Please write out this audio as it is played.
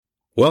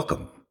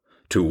Welcome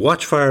to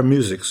Watchfire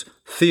Music's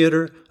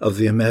Theater of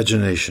the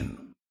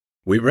Imagination.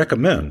 We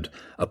recommend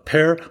a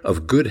pair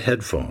of good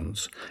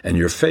headphones and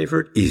your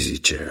favorite easy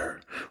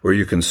chair, where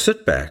you can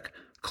sit back,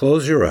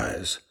 close your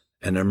eyes,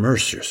 and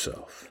immerse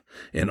yourself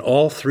in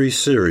all three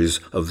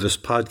series of this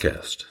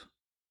podcast: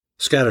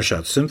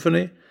 Scattershot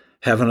Symphony,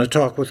 Havin a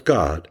Talk with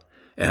God,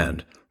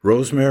 and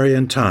Rosemary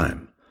and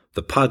Thyme,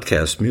 the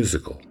podcast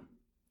musical.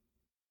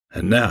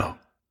 And now,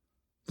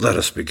 let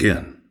us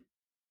begin.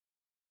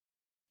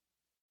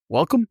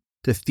 Welcome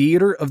to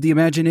Theater of the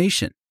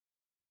Imagination.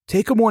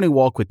 Take a morning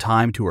walk with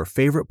Thyme to her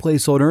favorite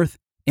place on earth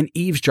and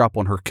eavesdrop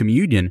on her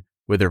communion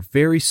with her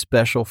very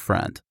special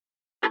friend.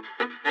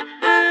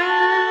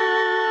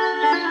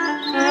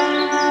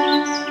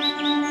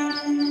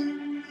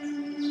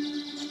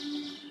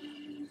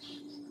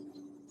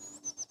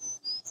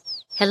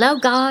 Hello,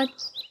 God.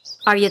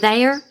 Are you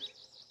there?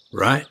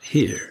 Right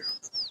here.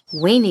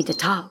 We need to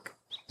talk.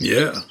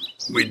 Yeah,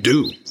 we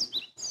do.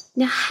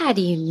 Now, how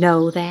do you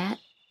know that?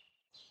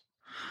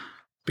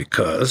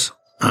 Because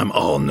I'm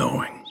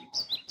all-knowing.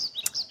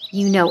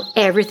 You know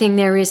everything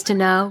there is to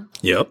know?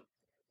 Yep.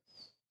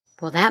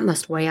 Well, that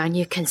must weigh on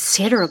you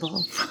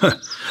considerable.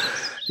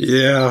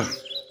 Yeah,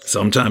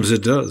 sometimes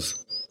it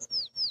does.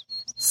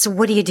 So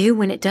what do you do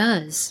when it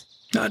does?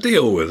 I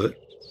deal with it.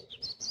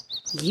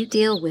 You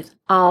deal with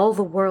all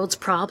the world's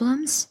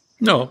problems?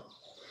 No,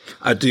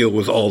 I deal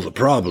with all the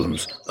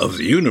problems of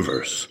the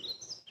universe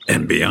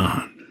and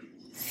beyond.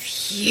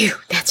 Phew,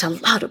 that's a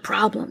lot of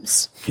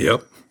problems.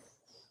 Yep,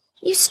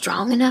 You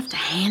strong enough to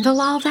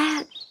handle all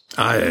that?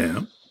 I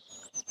am.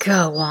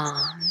 Go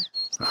on.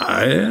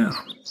 I am.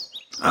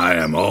 I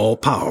am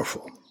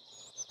all-powerful,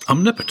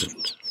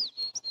 omnipotent.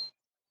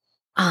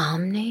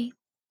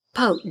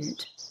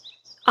 Omnipotent.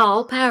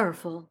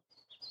 All-powerful.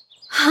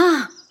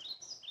 Huh.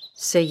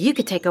 So you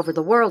could take over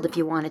the world if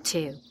you wanted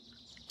to.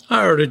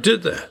 I already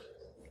did that.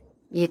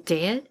 You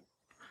did?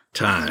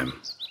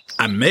 Time.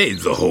 I made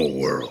the whole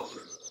world.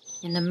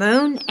 And the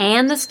moon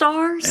and the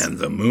stars? And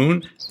the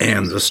moon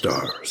and the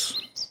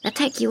stars. That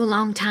take you a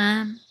long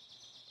time.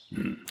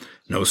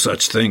 No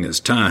such thing as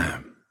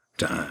time.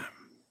 Time.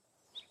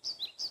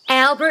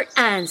 Albert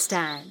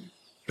Einstein.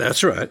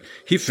 That's right.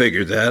 He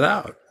figured that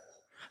out.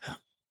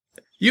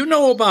 You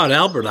know about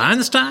Albert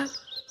Einstein?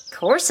 Of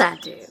course I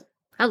do.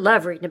 I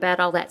love reading about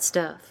all that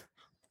stuff.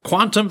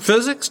 Quantum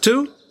physics,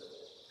 too?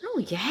 Oh,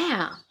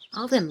 yeah.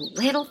 All them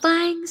little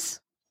things.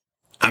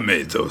 I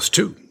made those,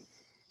 too.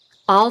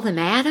 All them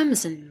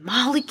atoms and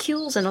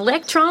molecules and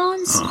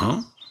electrons.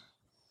 Uh-huh.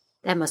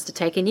 That must have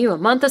taken you a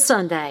month of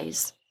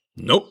Sundays.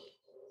 Nope.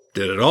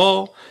 Did it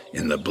all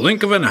in the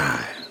blink of an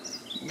eye.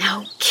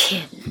 No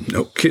kidding.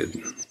 No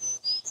kidding.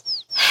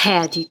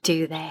 How'd you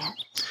do that?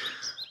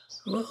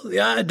 Well, the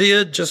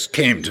idea just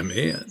came to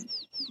me, and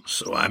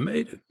so I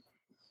made it.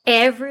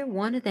 Every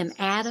one of them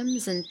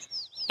atoms and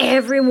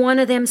every one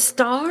of them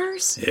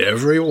stars?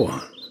 Every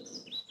one.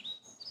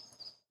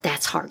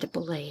 That's hard to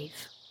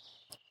believe.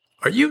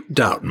 Are you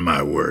doubting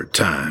my word,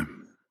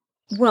 Time?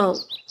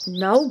 Well,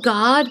 no,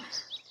 God.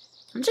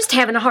 I'm just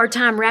having a hard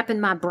time wrapping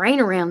my brain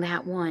around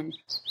that one.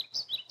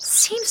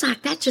 Seems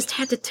like that just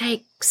had to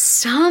take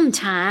some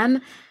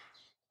time.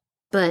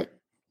 But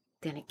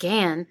then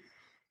again,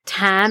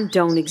 time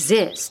don't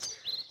exist.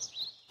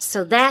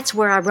 So that's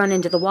where I run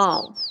into the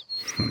wall.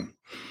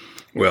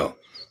 Well,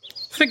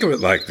 think of it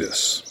like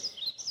this.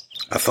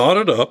 I thought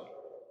it up,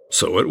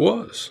 so it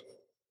was.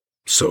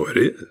 So it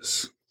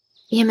is.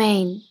 You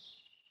mean,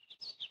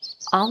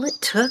 all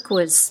it took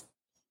was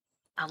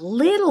a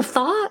little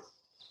thought?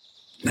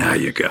 Now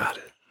you got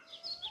it.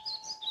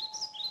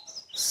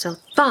 So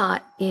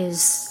thought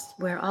is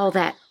where all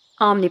that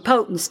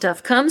omnipotent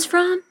stuff comes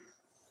from?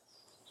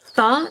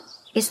 Thought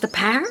is the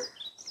power?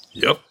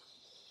 Yep.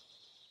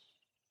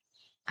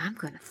 I'm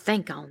going to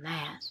think on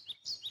that.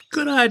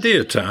 Good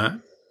idea,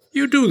 Time.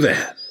 You do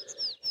that.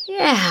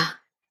 Yeah,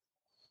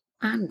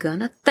 I'm going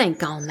to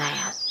think on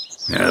that.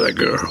 Atta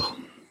girl.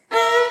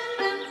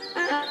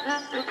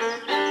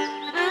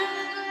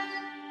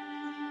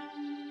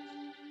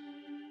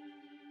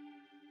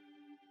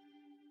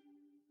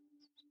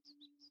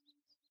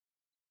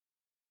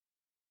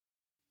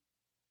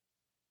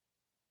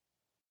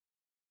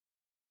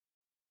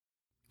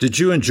 Did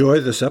you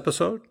enjoy this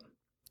episode?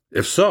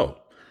 If so,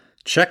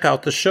 check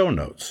out the show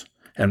notes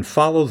and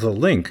follow the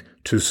link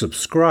to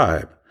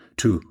subscribe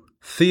to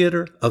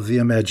Theater of the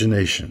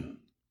Imagination.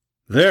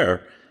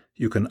 There,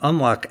 you can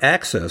unlock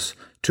access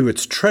to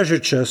its treasure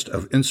chest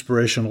of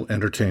inspirational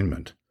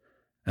entertainment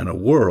and a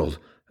world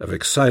of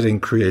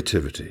exciting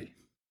creativity.